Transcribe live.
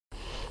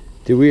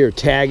Dude, we are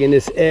tagging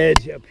this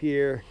edge up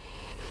here.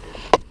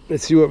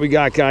 Let's see what we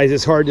got, guys.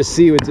 It's hard to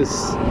see with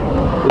this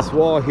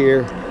wall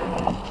here.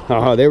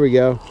 Oh, there we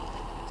go.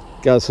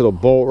 Got this little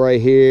bolt right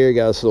here.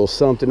 Got this little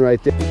something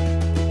right there.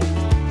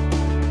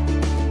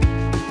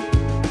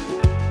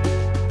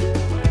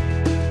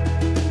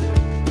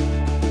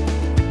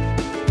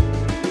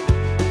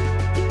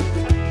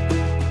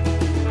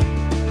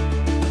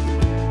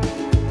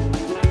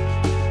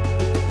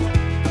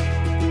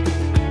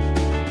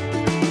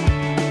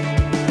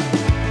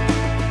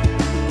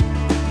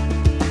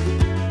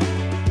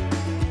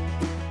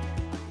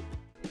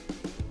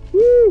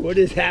 What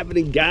is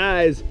happening,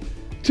 guys?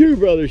 Two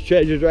Brothers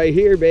Treasures right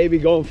here, baby,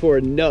 going for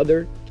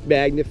another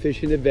magnet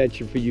fishing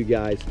adventure for you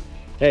guys.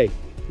 Hey,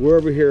 we're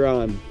over here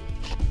on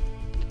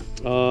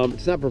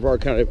it's not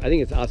Brevard County, I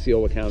think it's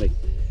Osceola County.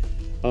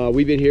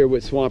 We've been here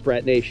with Swamp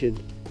Rat Nation,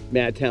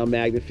 Madtown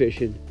Magnet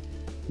Fishing.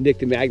 Nick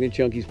the Magnet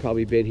Junkie's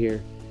probably been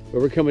here,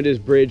 but we're coming to this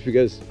bridge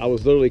because I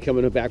was literally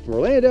coming back from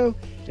Orlando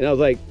and I was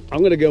like,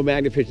 I'm gonna go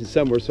magnet fishing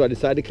somewhere, so I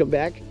decided to come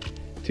back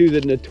to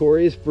the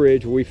notorious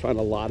bridge where we find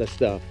a lot of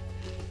stuff.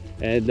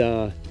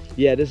 And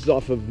yeah, this is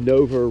off of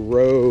Nova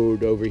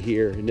Road over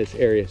here in this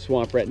area.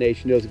 Swamp Rat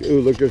Nation knows.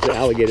 Ooh, look, there's an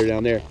alligator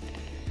down there.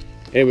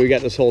 And we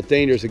got this whole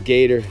thing. There's a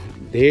gator.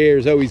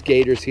 There's always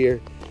gators here.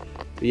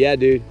 But yeah,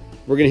 dude,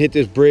 we're gonna hit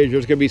this bridge.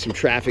 There's gonna be some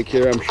traffic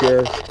here, I'm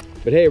sure.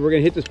 But hey, we're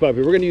gonna hit this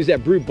puppy. We're gonna use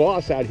that Brute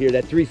Boss out here,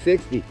 that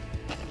 360. I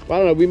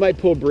don't know, we might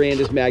pull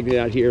Branda's magnet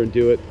out here and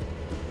do it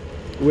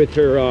with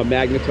her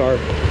magnetar.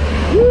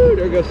 Woo,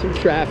 there goes some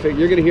traffic.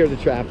 You're gonna hear the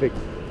traffic.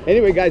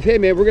 Anyway, guys, hey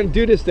man, we're gonna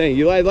do this thing.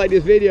 You like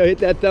this video, hit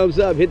that thumbs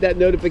up, hit that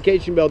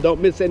notification bell.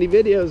 Don't miss any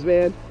videos,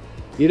 man.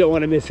 You don't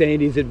want to miss any of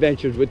these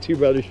adventures with Two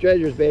Brothers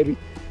Treasures, baby.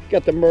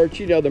 Got the merch,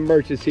 you know the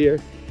merch is here.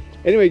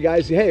 Anyway,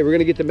 guys, hey, we're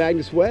gonna get the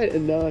magnets wet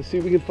and see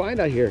what we can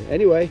find out here.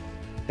 Anyway,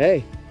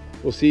 hey,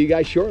 we'll see you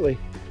guys shortly.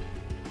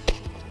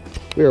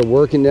 We are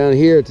working down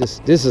here.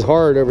 This is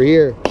hard over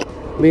here.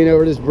 Lean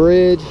over this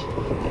bridge.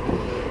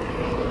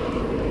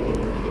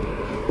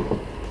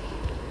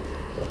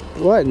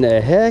 What in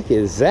the heck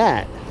is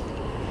that?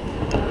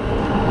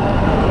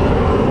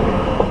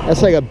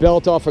 That's like a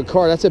belt off a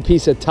car. That's a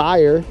piece of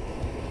tire,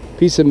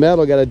 piece of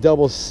metal. Got a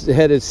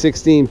double-headed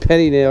 16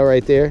 penny nail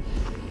right there.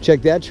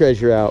 Check that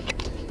treasure out.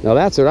 Now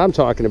that's what I'm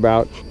talking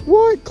about.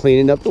 What?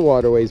 Cleaning up the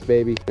waterways,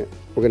 baby.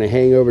 We're gonna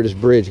hang over this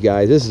bridge,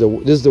 guys. This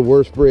is the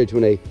worst bridge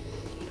when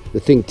the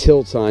thing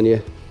tilts on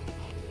you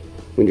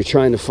when you're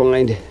trying to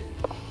find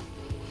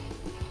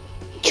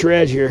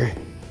treasure.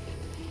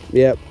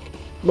 Yep,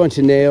 bunch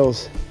of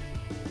nails,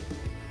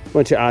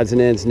 bunch of odds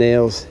and ends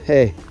nails.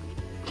 Hey.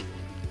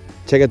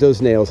 Check out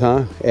those nails,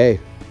 huh? Hey,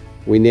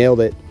 we nailed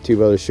it. Two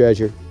Brothers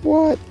Treasure.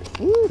 What?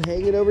 Woo,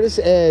 hanging over this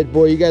edge.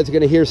 Boy, you guys are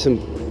going to hear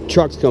some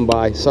trucks come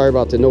by. Sorry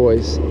about the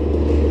noise.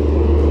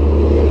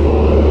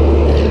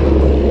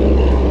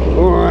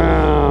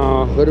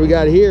 Wow. What do we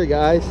got here,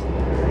 guys?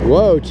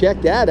 Whoa,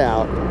 check that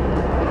out.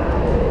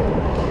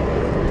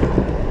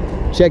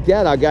 Check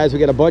that out, guys. We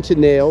got a bunch of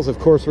nails. Of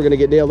course, we're going to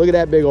get nailed. Look at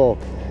that big old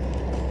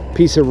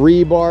piece of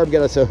rebar.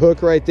 Got us a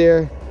hook right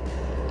there.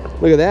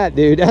 Look at that,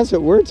 dude. That's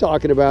what we're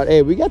talking about.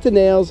 Hey, we got the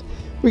nails.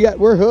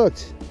 We're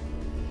hooked.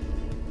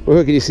 We're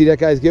hooked. Can you see that,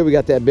 guys? Good. We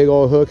got that big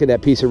old hook and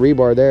that piece of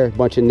rebar there. A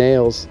bunch of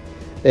nails.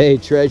 Hey,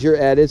 treasure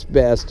at its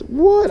best.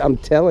 What? I'm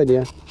telling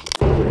you.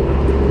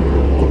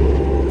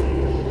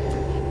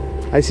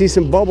 I see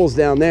some bubbles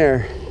down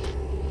there.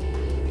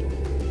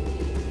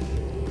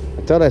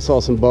 I thought I saw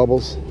some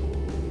bubbles.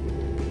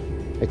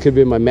 It could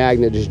be my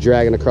magnet just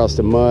dragging across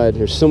the mud.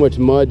 There's so much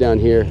mud down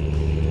here.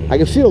 I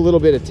can feel a little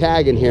bit of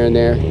tagging here and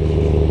there.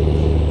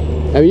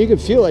 I mean, you can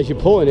feel as you're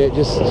pulling it,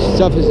 just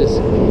stuff is just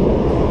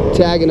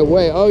tagging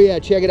away. Oh yeah,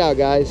 check it out,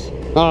 guys.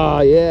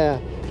 Oh yeah.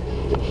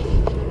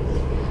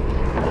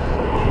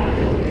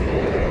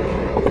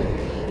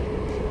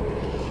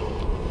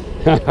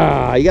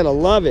 You gotta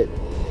love it.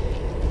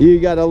 You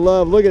gotta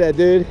love, look at that,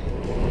 dude.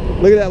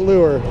 Look at that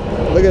lure.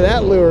 Look at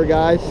that lure,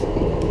 guys.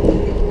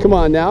 Come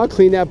on now,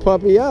 clean that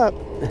puppy up.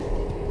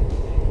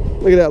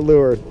 Look at that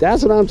lure.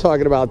 That's what I'm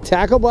talking about.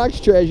 Tackle box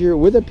treasure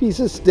with a piece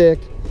of stick.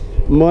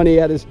 Money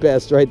at its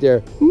best right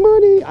there.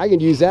 Money. I can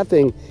use that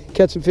thing.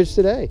 Catch some fish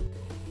today.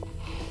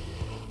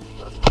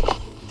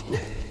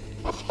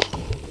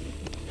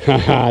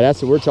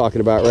 That's what we're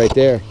talking about right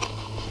there.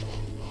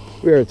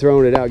 We are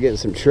throwing it out, getting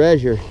some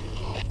treasure.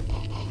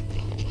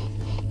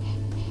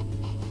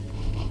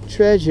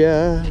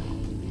 Treasure.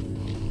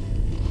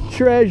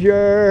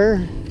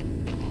 Treasure.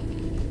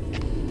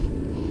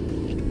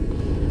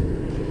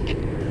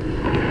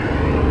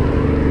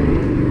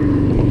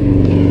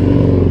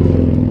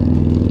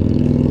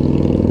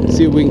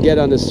 See what we can get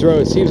on this throw.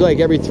 It seems like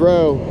every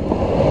throw, woo,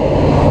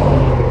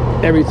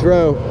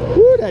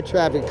 that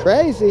traffic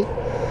crazy.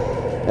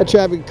 That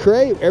traffic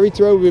crazy. Every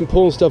throw we've been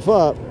pulling stuff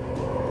up.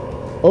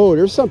 Oh,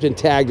 there's something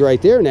tagged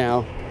right there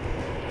now.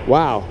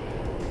 Wow.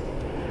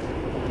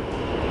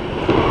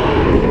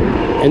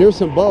 And there's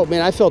some bubbles.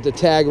 Man, I felt the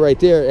tag right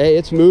there. Hey,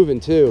 it's moving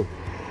too.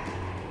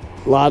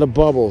 A lot of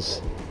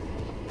bubbles.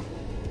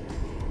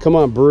 Come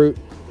on, Brute.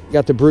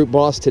 Got the Brute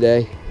Boss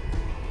today.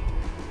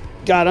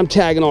 God, I'm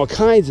tagging all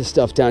kinds of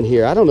stuff down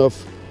here. I don't know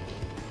if...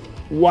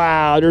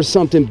 Wow, there's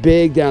something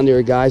big down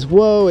there, guys.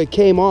 Whoa, it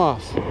came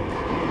off.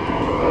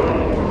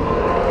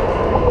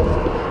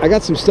 I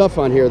got some stuff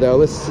on here, though.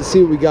 Let's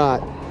see what we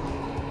got.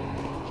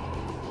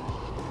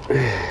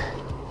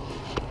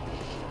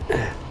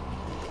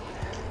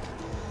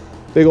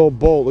 Big old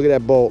bolt. Look at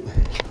that bolt.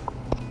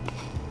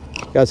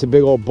 Got some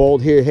big old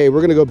bolt here. Hey,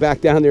 we're going to go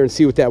back down there and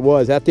see what that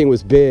was. That thing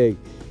was big.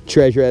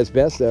 Treasure as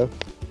best, though.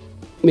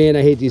 Man,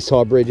 I hate these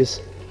tall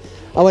bridges.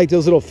 I like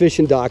those little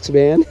fishing docks,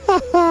 man.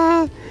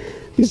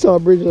 These tall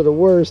bridges are the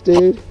worst,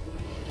 dude.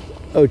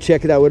 Oh,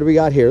 check it out. What do we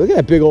got here? Look at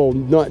that big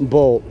old nut and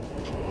bolt.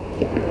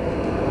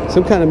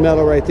 Some kind of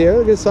metal right there.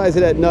 Look at the size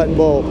of that nut and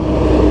bolt.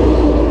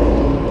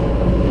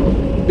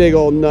 Big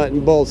old nut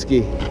and bolt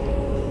ski.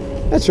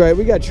 That's right,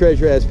 we got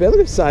treasure as best. Look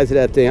at the size of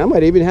that thing. I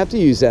might even have to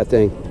use that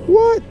thing.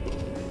 What?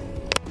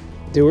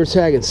 Dude, we're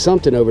tagging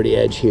something over the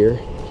edge here.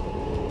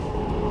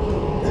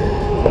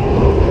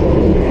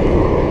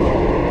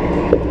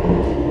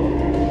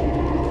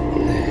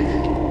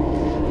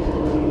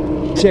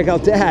 Check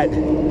out that.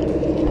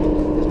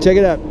 Check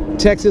it out.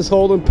 Texas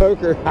Hold'em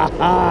poker. Ha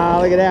ha,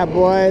 look at that,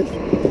 boys.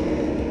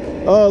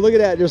 Oh, look at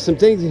that. There's some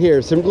things in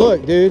here.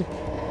 Look, dude.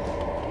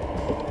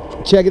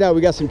 Check it out. We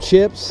got some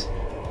chips.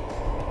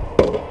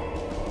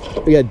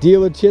 We got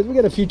dealer chips. We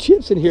got a few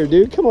chips in here,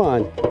 dude. Come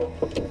on.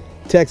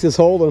 Texas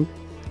Hold'em.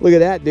 Look at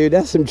that, dude.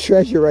 That's some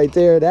treasure right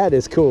there. That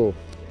is cool.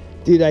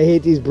 Dude, I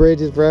hate these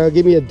bridges, bro.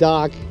 Give me a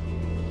dock.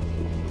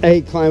 I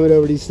hate climbing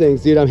over these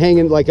things, dude. I'm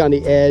hanging like on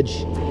the edge.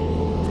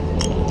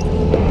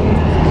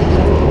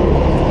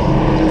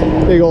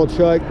 Big old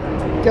truck.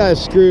 Got a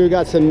screw,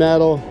 got some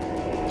metal.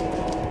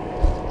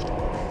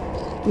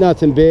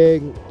 Nothing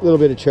big. A little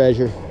bit of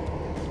treasure.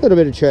 A little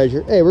bit of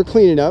treasure. Hey, we're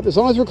cleaning up. As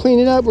long as we're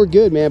cleaning up, we're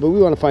good, man. But we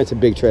want to find some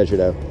big treasure,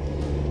 though.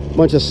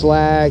 Bunch of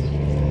slag.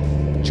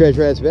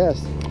 Treasure at its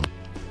best.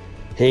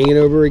 Hanging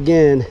over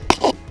again.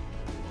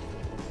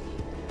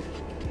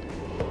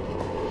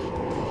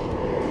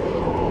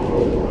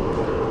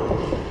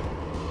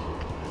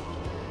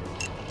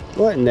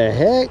 What in the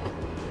heck?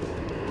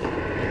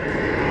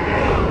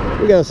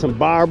 We got some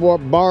barbed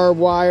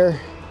wire,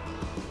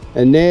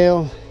 a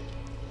nail,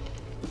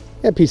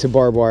 and a piece of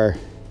barbed wire.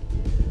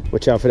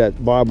 Watch out for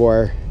that barbed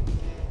wire.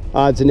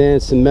 Odds and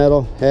ends, some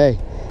metal. Hey,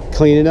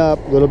 cleaning up,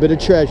 a little bit of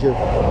treasure.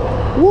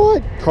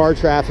 What? Car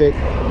traffic.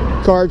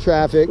 Car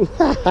traffic.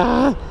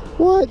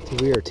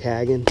 What? We are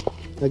tagging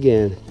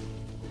again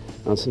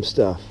on some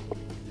stuff.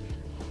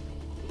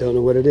 Don't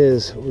know what it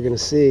is. We're gonna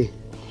see.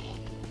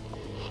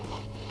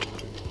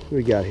 What do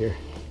we got here?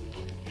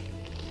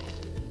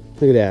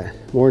 Look at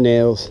that. More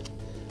nails.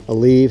 A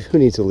leaf. Who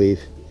needs a leaf?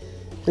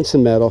 And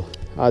some metal.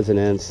 Odds and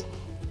ends.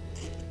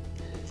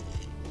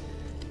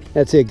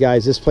 That's it,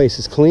 guys. This place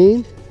is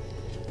clean.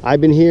 I've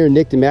been here.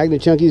 Nick the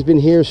Magnet Junkie's been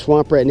here.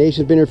 Swamp Rat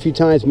Nation's been here a few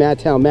times. Matt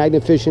Town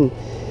Magnet Fishing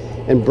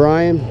and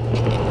Brian.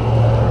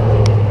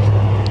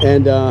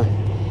 And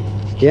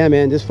yeah,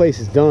 man, this place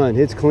is done.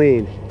 It's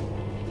clean,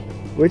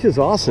 which is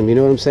awesome. You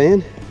know what I'm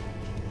saying?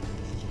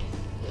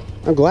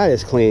 I'm glad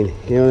it's clean.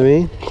 You know what I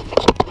mean?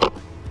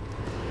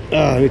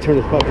 Let me turn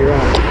this puppy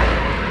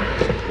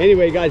around.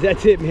 Anyway, guys,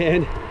 that's it,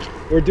 man.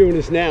 We're doing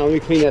this now. Let me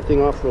clean that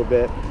thing off a little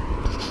bit.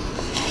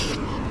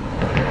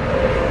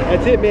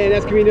 That's it, man.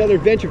 That's gonna be another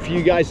adventure for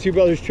you guys. Two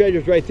Brothers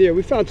Treasures right there.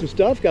 We found some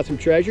stuff, got some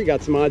treasure,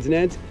 got some odds and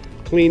ends.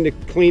 Clean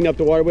up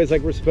the waterways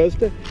like we're supposed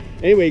to.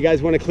 Anyway, you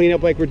guys want to clean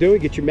up like we're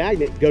doing, get your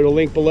magnet. Go to the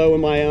link below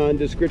in my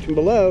description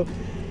below,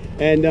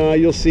 and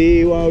you'll see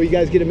you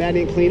guys get a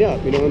magnet and clean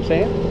up. You know what I'm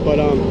saying? But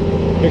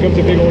here comes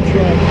a big old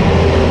truck.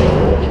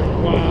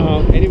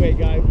 Wow. Anyway,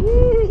 guys,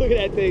 woo, look at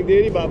that thing,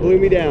 dude. He about blew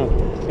me down.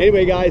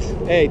 Anyway, guys,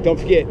 hey, don't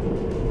forget,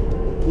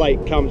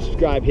 like, comment,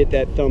 subscribe, hit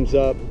that thumbs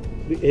up,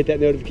 hit that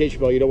notification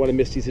bell. You don't want to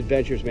miss these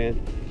adventures, man.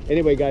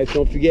 Anyway, guys,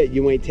 don't forget,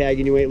 you ain't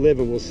tagging, you ain't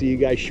living. We'll see you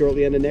guys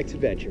shortly on the next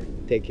adventure.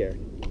 Take care.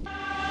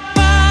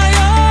 Fire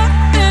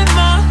in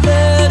my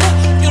head,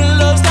 your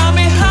love's got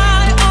me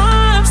high,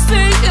 I'm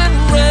staying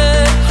red.